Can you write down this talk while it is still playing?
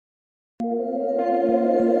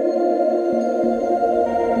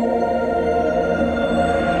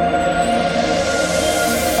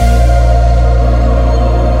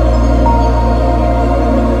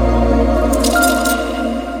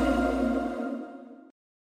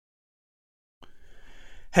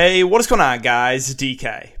Hey, what is going on, guys?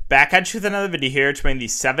 DK. Back at you with another video here, explaining the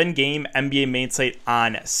 7-game NBA main slate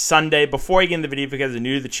on Sunday. Before I get into the video, if you guys are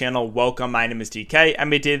new to the channel, welcome. My name is DK.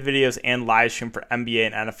 NBA daily videos and live stream for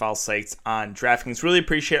NBA and NFL slates on Draftkings. Really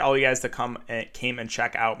appreciate all you guys that came and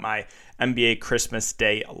check out my NBA Christmas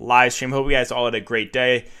Day live stream. Hope you guys all had a great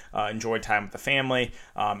day. Enjoyed time with the family.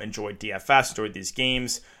 Enjoyed DFS. Enjoyed these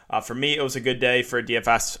games. For me, it was a good day for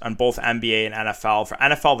DFS on both NBA and NFL. For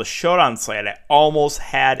NFL, the showdown slate, I almost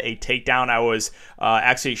had a takedown. I was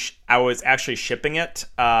actually shipping it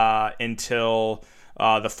until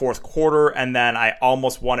the fourth quarter, and then I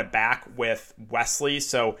almost won it back with Wesley.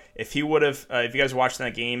 So if he would have, if you guys were watching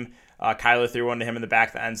that game, Kyler threw one to him in the back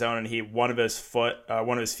of the end zone, and one of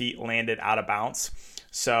his feet landed out of bounds.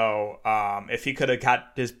 So if he could have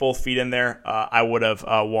got his both feet in there, I would have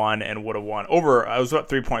won and would have won over. I was about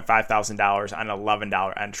 $3,500 on an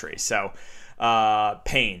 $11 entry. So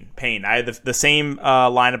pain. I had the same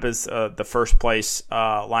lineup as the first place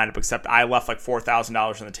lineup, except I left like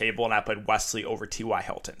 $4,000 on the table, and I played Wesley over T.Y.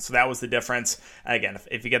 Hilton. So that was the difference. And again,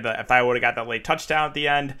 if I would have got that late touchdown at the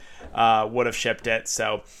end, would have shipped it.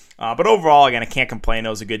 So. But overall, again, I can't complain. It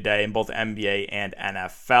was a good day in both NBA and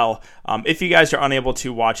NFL. If you guys are unable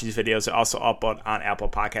to watch these videos, they're also upload on Apple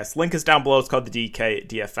Podcasts. Link is down below. It's called the DK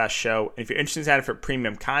DFS Show. And if you're interested in signing for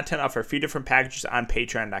premium content, I offer a few different packages on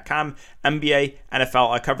Patreon.com. NBA,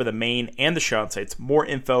 NFL, I cover the main and the show sites. More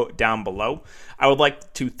info down below. I would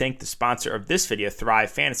like to thank the sponsor of this video,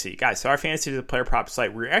 Thrive Fantasy. Guys, Thrive Fantasy is a player prop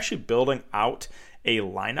site. We're actually building out a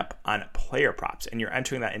lineup on player props, and you're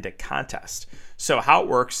entering that into contest. So how it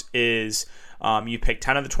works is you pick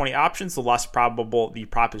 10 of the 20 options. The less probable the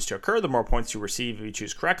prop is to occur, the more points you receive if you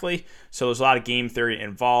choose correctly. So there's a lot of game theory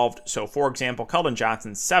involved. So for example, Keldon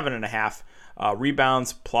Johnson, 7.5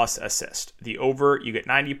 rebounds plus assist. The over, you get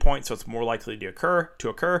 90 points, so it's more likely to occur.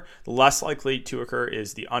 The less likely to occur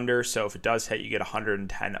is the under. So if it does hit, you get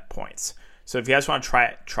 110 points. So if you guys want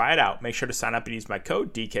to try it out, make sure to sign up and use my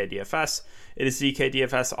code DKDFS. It is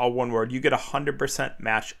DKDFS, all one word. You get 100%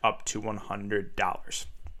 match up to $100.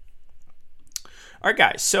 All right,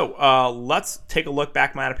 guys. So let's take a look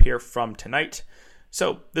back lineup here from tonight.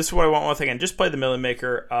 So this is what I went with. Again, just play the Millie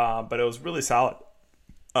Maker, but it was really solid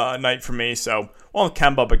night for me. So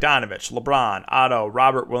Kemba, Bogdanovich, LeBron, Otto,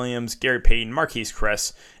 Robert Williams, Gary Payton, Marquise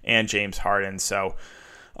Chris, and James Harden. So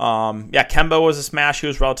Kemba was a smash. He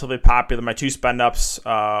was relatively popular. My two spend-ups,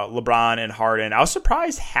 LeBron and Harden. I was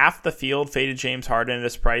surprised half the field faded James Harden at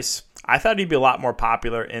his price. I thought he'd be a lot more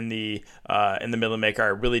popular in the middle maker. I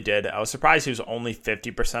really did. I was surprised he was only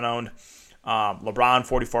 50% owned. LeBron,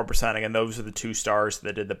 44%. Again, those are the two stars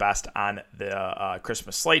that did the best on the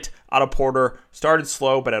Christmas slate. Otto Porter started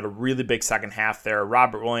slow, but had a really big second half there.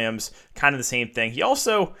 Robert Williams, kind of the same thing. He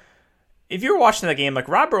also... If you were watching that game, like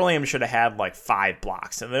Robert Williams should have had like 5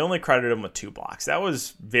 blocks, and they only credited him with 2 blocks. That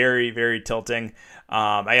was very, very tilting.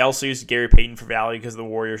 I also used Gary Payton for value because the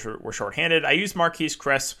Warriors were shorthanded. I used Marquise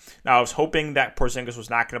Chris. Now, I was hoping that Porzingis was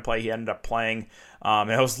not going to play. He ended up playing. And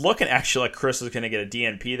I was looking actually like Chris was going to get a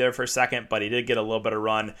DNP there for a second, but he did get a little bit of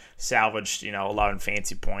run, salvaged, 11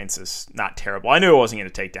 fancy points. Is not terrible. I knew it wasn't going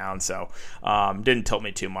to take down, so didn't tilt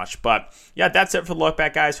me too much. But yeah, that's it for the look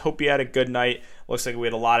back, guys. Hope you had a good night. Looks like we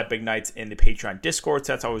had a lot of big nights in the Patreon Discord,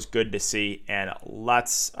 so that's always good to see. And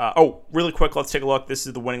let's, really quick, let's take a look. This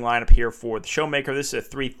is the winning lineup here for the Showmaker. This is a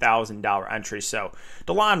 $3,000 entry. So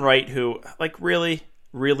DeLon Wright, who, like, really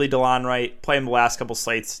DeLon Wright, played him the last couple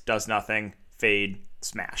slates, does nothing, fade,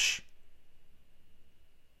 smash.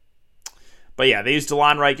 But yeah, they used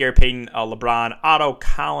DeLon Wright, Gary Payton, LeBron, Otto,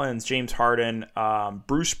 Collins, James Harden,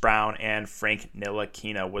 Bruce Brown, and Frank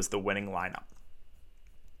Ntilikina was the winning lineup.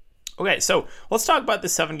 Okay, so let's talk about the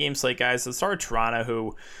 7-game slate, guys. Let's start with Toronto,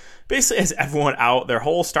 who basically has everyone out. Their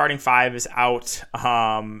whole starting 5 is out. So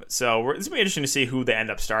it's going to be interesting to see who they end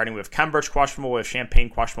up starting. We have Kembridge questionable. We have Champagne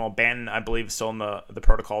questionable. Banton, I believe, is still in the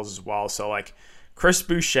protocols as well. So, like, Chris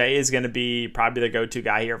Boucher is going to be probably the go-to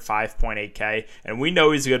guy here at 5.8K, and we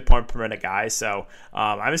know he's a good point per minute guy, so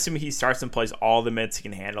I'm assuming he starts and plays all the minutes he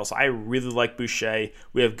can handle, so I really like Boucher.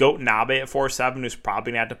 We have Goat Nabe at 4.7, who's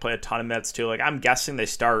probably going to have to play a ton of minutes too. Like, I'm guessing they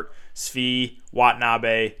start Svi,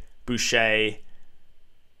 Watanabe, Boucher.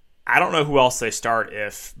 I don't know who else they start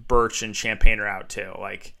if Birch and Champagne are out too.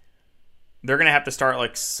 Like, they're going to have to start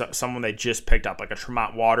like someone they just picked up, like a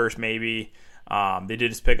Tremont Waters maybe. They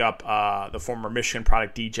did just pick up the former Michigan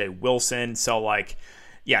product DJ Wilson. So, like,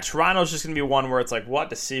 yeah, Toronto's just going to be one where it's like, we'll have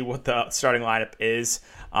to see what the starting lineup is.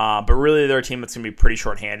 But really, they're a team that's going to be pretty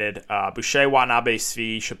shorthanded. Boucher, Watanabe,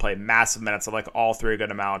 Svi should play massive minutes. I like all three a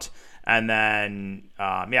good amount. And then,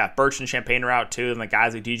 Birch and Champagne are out too. And the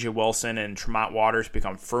guys like DJ Wilson and Tremont Waters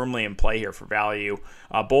become firmly in play here for value.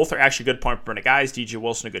 Both are actually good point per minute guys. DJ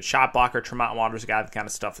Wilson, a good shot blocker. Tremont Waters, a guy that kind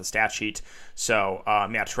of stuffs the stat sheet. So,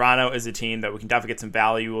 Toronto is a team that we can definitely get some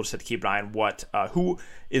value. We'll just have to keep an eye on who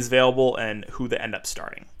is available and who they end up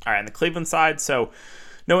starting. All right, on the Cleveland side, so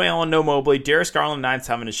no Allen, no Mobley. Darius Garland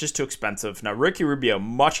 9-7 is just too expensive. Now, Ricky Rubio,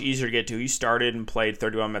 much easier to get to. He started and played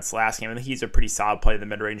 31 minutes last game. I think he's a pretty solid play in the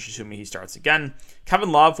mid-range, assuming he starts again.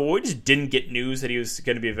 Kevin Love, we just didn't get news that he was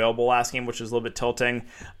going to be available last game, which was a little bit tilting.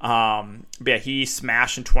 He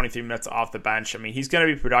smashed in 23 minutes off the bench. I mean, he's going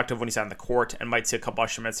to be productive when he's on the court and might see a couple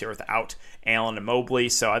extra minutes here without Allen and Mobley.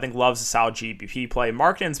 So I think Love's a solid GBP play.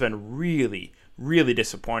 Markkanen's been really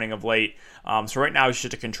disappointing of late. So right now he's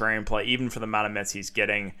just a contrarian play, even for the amount of minutes he's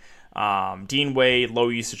getting. Dean Wade, low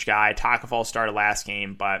usage guy. Takafall started last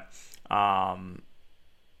game, but I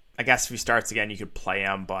guess if he starts again, you could play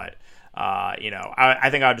him. But I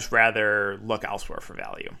think I'd just rather look elsewhere for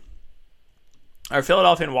value. Our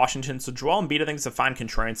Philadelphia and Washington. So Joel Embiid, I think, is a fine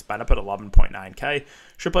contrarian spend up at 11.9K.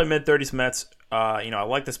 Should play mid-30s minutes. I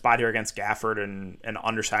like the spot here against Gafford and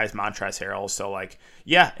undersized Montrezl Harrell. So,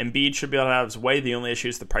 Embiid should be able to have his way. The only issue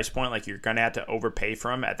is the price point. You're going to have to overpay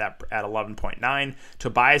for him at 11.9.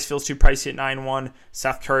 Tobias feels too pricey at 9.1.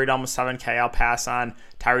 Seth Curry at almost 7K, I'll pass on.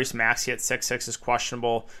 Tyrese Maxey at 6.6 is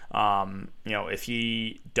questionable. If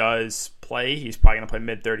he does play, he's probably going to play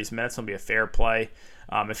mid-30s minutes. It'll be a fair play.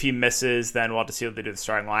 If he misses, then we'll have to see what they do with the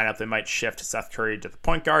starting lineup. They might shift Seth Curry to the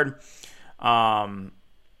point guard.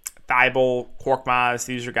 Thibault, Korkmaz,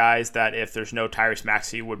 these are guys that if there's no Tyrese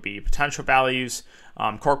Maxey would be potential values.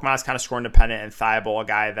 Korkmaz kind of score independent, and Thibault, a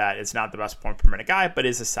guy that is not the best point per minute guy, but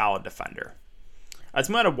is a solid defender. Let's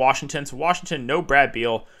move on to Washington. So Washington, no Brad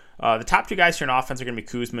Beal. The top two guys here in offense are going to be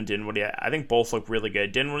Kuzma and Dinwiddie. I think both look really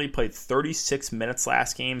good. Dinwiddie played 36 minutes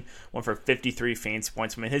last game, went for 53 fantasy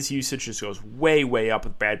points. I mean, his usage just goes way up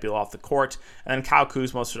with Brad Beal off the court. And then Kyle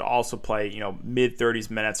Kuzma should also play,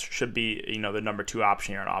 mid-30s minutes. Should be, the number 2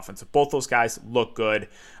 option here on offense. So both those guys look good.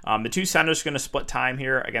 The two centers are going to split time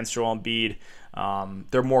here against Joel Embiid.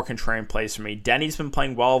 They're more contrarian plays for me. Denny's been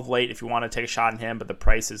playing well of late if you want to take a shot on him, but the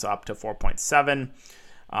price is up to 4.7.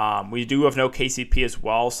 We do have no KCP as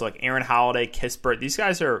well, so Aaron Holiday, Kispert, these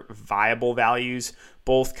guys are viable values,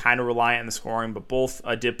 both kind of reliant on the scoring, but both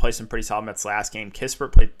did play some pretty solid minutes last game.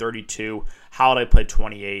 Kispert played 32, Holiday played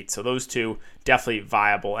 28, so those two definitely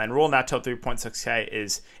viable. And Rule Neto 3.6K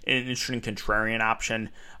is an interesting contrarian option,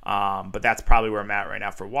 but that's probably where I'm at right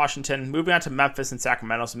now for Washington. Moving on to Memphis and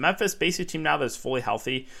Sacramento. So Memphis, basic team now that's fully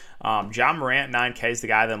healthy. John Morant, 9K is the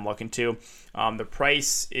guy that I'm looking to. The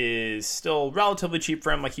price is still relatively cheap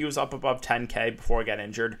for him. He was up above 10K before he got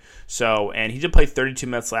injured. So, and he did play 32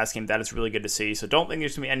 minutes last game. That is really good to see. So don't think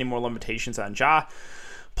there's going to be any more limitations on Ja.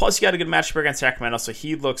 Plus, he got a good matchup against Sacramento, so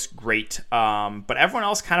he looks great. But everyone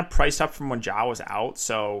else kind of priced up from when Ja was out,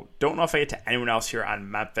 so don't know if I get to anyone else here on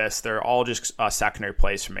Memphis. They're all just secondary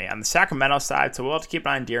plays for me. On the Sacramento side, so we'll have to keep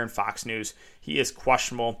an eye on De'Aaron Fox news. He is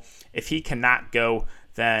questionable. If he cannot go,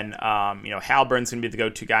 then Halliburton's going to be the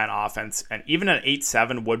go-to guy on offense. And even an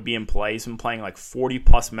 8-7 would be in play. He's been playing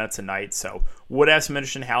 40-plus minutes a night, so would have some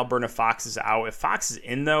interest in Halliburton if Fox is out. If Fox is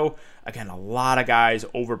in, though, again, a lot of guys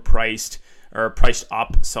overpriced or priced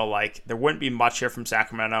up, so there wouldn't be much here from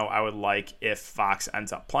Sacramento. I would like if Fox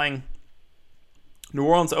ends up playing. New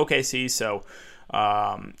Orleans, OKC, so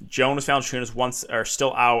Jonas Valanciunas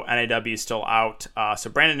still out. NAW is still out. So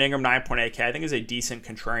Brandon Ingram, 9.8K, I think is a decent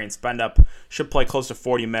contrarian spend up. Should play close to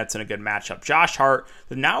 40 minutes in a good matchup. Josh Hart,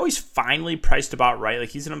 now he's finally priced about right.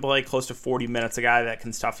 He's going to play close to 40 minutes, a guy that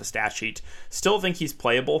can stuff a stat sheet. Still think he's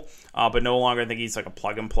playable, but no longer think he's a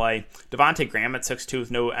plug and play. Devontae Graham at 6'2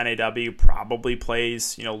 with no NAW probably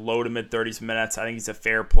plays, low to mid 30s minutes. I think he's a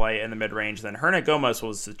fair play in the mid range. Then Hernan Gomez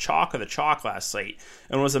was the chalk of the chalk last slate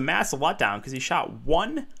and was a massive letdown because he shot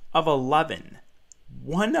 1 of 11.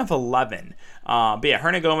 1 of 11. But yeah,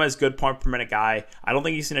 Hernan Gomez, good point per minute guy. I don't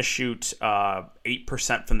think he's going to shoot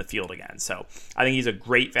 8% from the field again. So I think he's a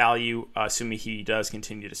great value, assuming he does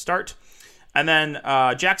continue to start. And then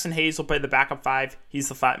Jackson Hayes will play the backup 5. He's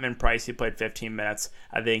the flat min price. He played 15 minutes.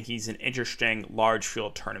 I think he's an interesting large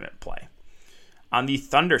field tournament play. On the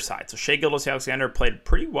Thunder side, so Shai Gilgeous-Alexander played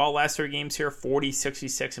pretty well last 3 games here, 40,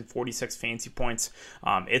 66, and 46 fantasy points.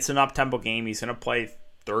 It's an up-tempo game. He's going to play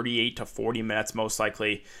 38 to 40 minutes most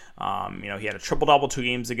likely. He had a triple-double 2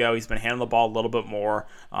 games ago. He's been handling the ball a little bit more.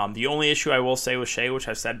 The only issue I will say with Shai, which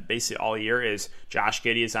I've said basically all year, is Josh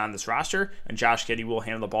Giddey is on this roster, and Josh Giddey will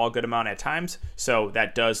handle the ball a good amount at times, so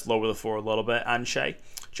that does lower the floor a little bit on Shai.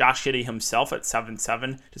 Josh Giddey himself at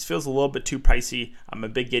 7-7 just feels a little bit too pricey. I'm a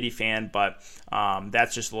big Giddey fan, but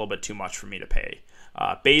that's just a little bit too much for me to pay.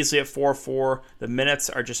 Baisley at 4-4. The minutes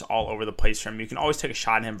are just all over the place for him. You can always take a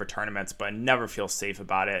shot at him for tournaments, but I never feel safe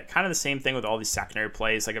about it. Kind of the same thing with all these secondary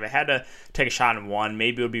plays. Like if I had to take a shot in one,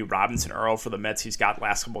 maybe it would be Robinson Earl for the Mets. He's got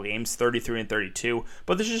last couple games, 33 and 32,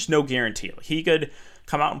 but there's just no guarantee. He could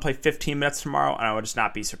come out and play 15 minutes tomorrow, and I would just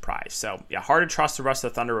not be surprised. So, yeah, hard to trust the rest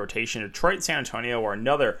of the Thunder rotation. Detroit and San Antonio are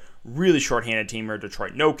another really shorthanded team here.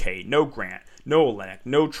 Detroit, no Cade, no Grant, no Olenek,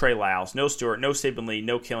 no Trey Lyles, no Stewart, no Saban Lee,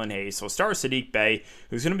 no Killian Hayes. So start with Sadiq Bey,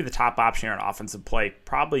 who's going to be the top option here on offensive play,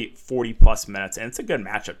 probably 40-plus minutes, and it's a good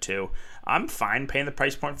matchup too. I'm fine paying the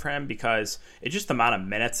price point for him because it's just the amount of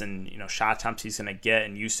minutes and shot attempts he's going to get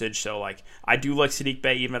and usage. So like I do like Sadiq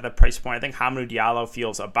Bey even at that price point. I think Hamidou Diallo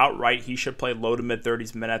feels about right. He should play low to mid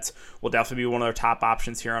 30s minutes. Will definitely be one of their top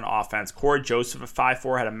options here on offense. Corey Joseph at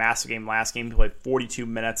 5-4 had a massive game last game. He played 42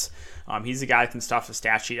 minutes. He's a guy that can stuff the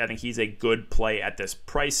stat sheet. I think he's a good play at this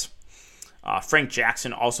price. Frank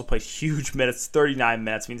Jackson also played huge minutes, 39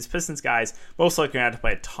 minutes. I mean, these Pistons guys most likely going to have to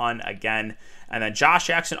play a ton again. And then Josh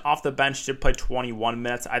Jackson off the bench did play 21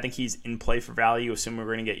 minutes. I think he's in play for value, assuming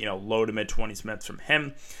we're going to get low to mid 20s minutes from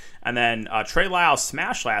him. And then Trey Lyles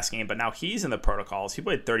smashed last game, but now he's in the protocols. He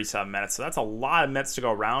played 37 minutes, so that's a lot of minutes to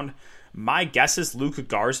go around. My guess is Luka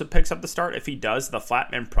Garza picks up the start. If he does, the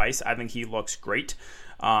flat min price, I think he looks great.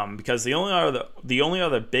 Because the only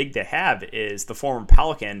other big they have is the former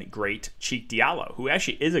Pelican great Cheek Diallo, who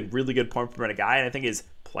actually is a really good point per minute guy, and I think is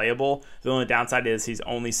playable. The only downside is he's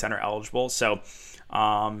only center eligible. So,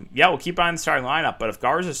 we'll keep on the starting lineup. But if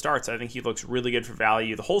Garza starts, I think he looks really good for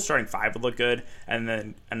value. The whole starting five would look good, and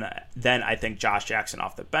then I think Josh Jackson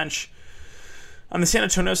off the bench. On the San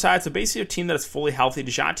Antonio side, it's basically a team that is fully healthy.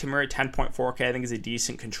 DeJounte Murray, 10.4K, I think is a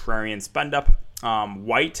decent contrarian spend up.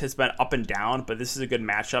 White has been up and down, but this is a good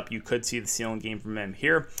matchup. You could see the ceiling game from him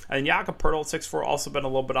here. And then Jakob Poeltl, 6'4", also been a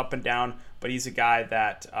little bit up and down, but he's a guy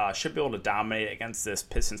that should be able to dominate against this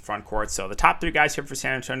Pistons front court. So the top three guys here for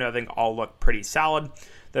San Antonio, I think all look pretty solid.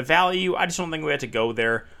 The value, I just don't think we have to go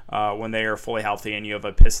there when they are fully healthy and you have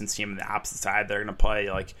a Pistons team on the opposite side. They're going to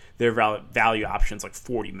play like their value options like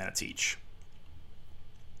 40 minutes each.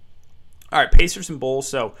 All right, Pacers and Bulls.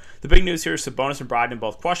 So the big news here is Sabonis and Brogdon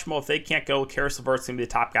both questionable. If they can't go, Karis LeVert's going to be the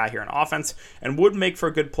top guy here on offense and would make for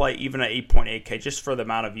a good play even at 8.8K just for the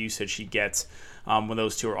amount of usage he gets when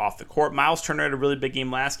those two are off the court. Miles Turner had a really big game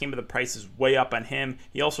last game, but the price is way up on him.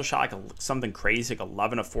 He also shot something crazy, like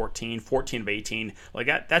 11 of 14, 14 of 18. Like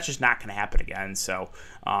that's just not going to happen again. So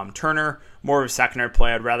Turner, more of a secondary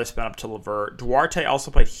play. I'd rather spend up to LeVert. Duarte also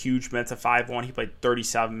played huge minutes at 5-1. He played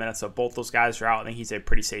 37 minutes, so both those guys are out. I think he's a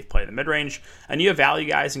pretty safe play in the mid-range. And you have value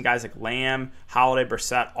guys and guys like Lamb, Holiday,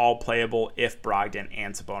 Brissett, all playable if Brogdon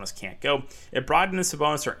and Sabonis can't go. If Brogdon and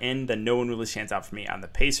Sabonis are in, then no one really stands out for me on the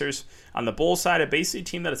Pacers. On the Bulls side, a basically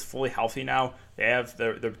team that is fully healthy now. They have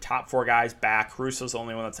their top four guys back. Caruso's the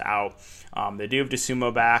only one that's out. They do have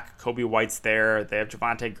DeSumo back. Kobe White's there. They have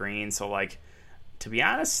Javonte Green. So, to be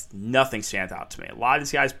honest, nothing stands out to me. A lot of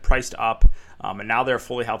these guys priced up, and now they're a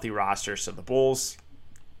fully healthy roster. So the Bulls,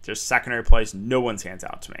 just secondary plays, no one stands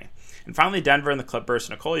out to me. And finally, Denver and the Clippers.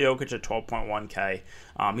 Nikola Jokic at 12.1K.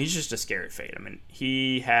 He's just a scary fade. I mean,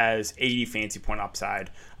 he has 80 fancy point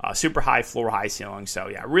upside, super high floor, high ceiling. So,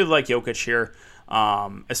 yeah, I really like Jokic here.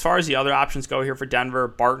 As far as the other options go here for Denver,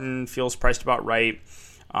 Barton feels priced about right.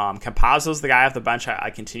 Campazzo's the guy off the bench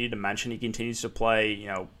I continue to mention. He continues to play,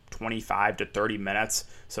 25 to 30 minutes.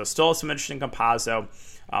 So still some interesting Campazzo.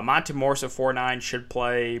 Monte Morris at 4.9 should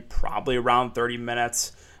play probably around 30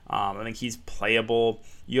 minutes. I think he's playable.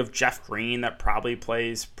 You have Jeff Green that probably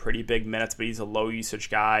plays pretty big minutes, but he's a low usage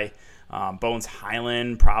guy. Bones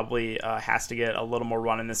Highland probably has to get a little more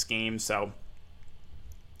run in this game. So,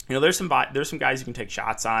 there's some guys you can take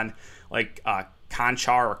shots on, like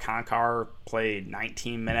Konkar played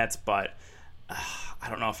 19 minutes, but I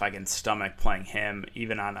don't know if I can stomach playing him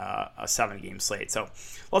even on a 7-game slate. So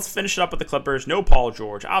let's finish it up with the Clippers. No Paul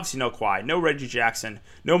George, obviously no Kawhi, no Reggie Jackson,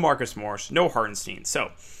 no Marcus Morris, no Hartenstein.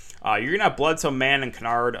 So you're going to have Bledsoe, Mann, and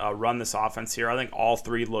Kennard run this offense here. I think all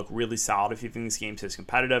three look really solid if you think this game is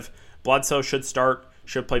competitive. Bledsoe should start,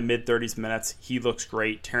 should play mid-30s minutes. He looks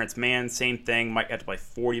great. Terrence Mann, same thing. Might have to play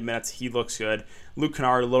 40 minutes. He looks good. Luke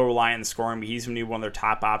Kennard, a little reliant on the scoring, but he's going to be one of their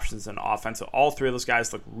top options in offense. So all three of those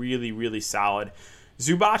guys look really, really solid.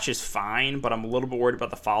 Zubac is fine, but I'm a little bit worried about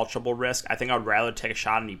the foul trouble risk. I think I'd rather take a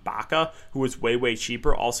shot on Ibaka, who is way, way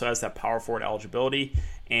cheaper, also has that power forward eligibility,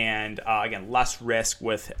 and again, less risk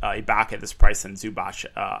with Ibaka at this price than Zubac,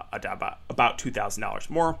 about $2,000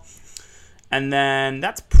 more. And then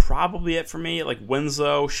that's probably it for me. Like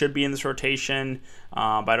Winslow should be in this rotation,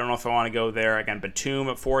 but I don't know if I want to go there. Again, Batum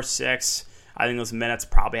at 4.6. I think those minutes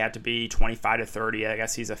probably have to be 25 to 30. I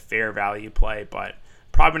guess he's a fair value play, but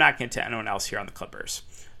probably not going to anyone else here on the Clippers.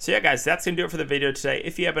 So yeah, guys, that's going to do it for the video today.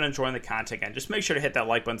 If you have been enjoying the content, again, just make sure to hit that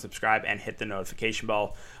like button, subscribe, and hit the notification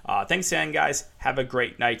bell. Thanks again, guys. Have a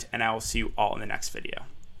great night, and I will see you all in the next video.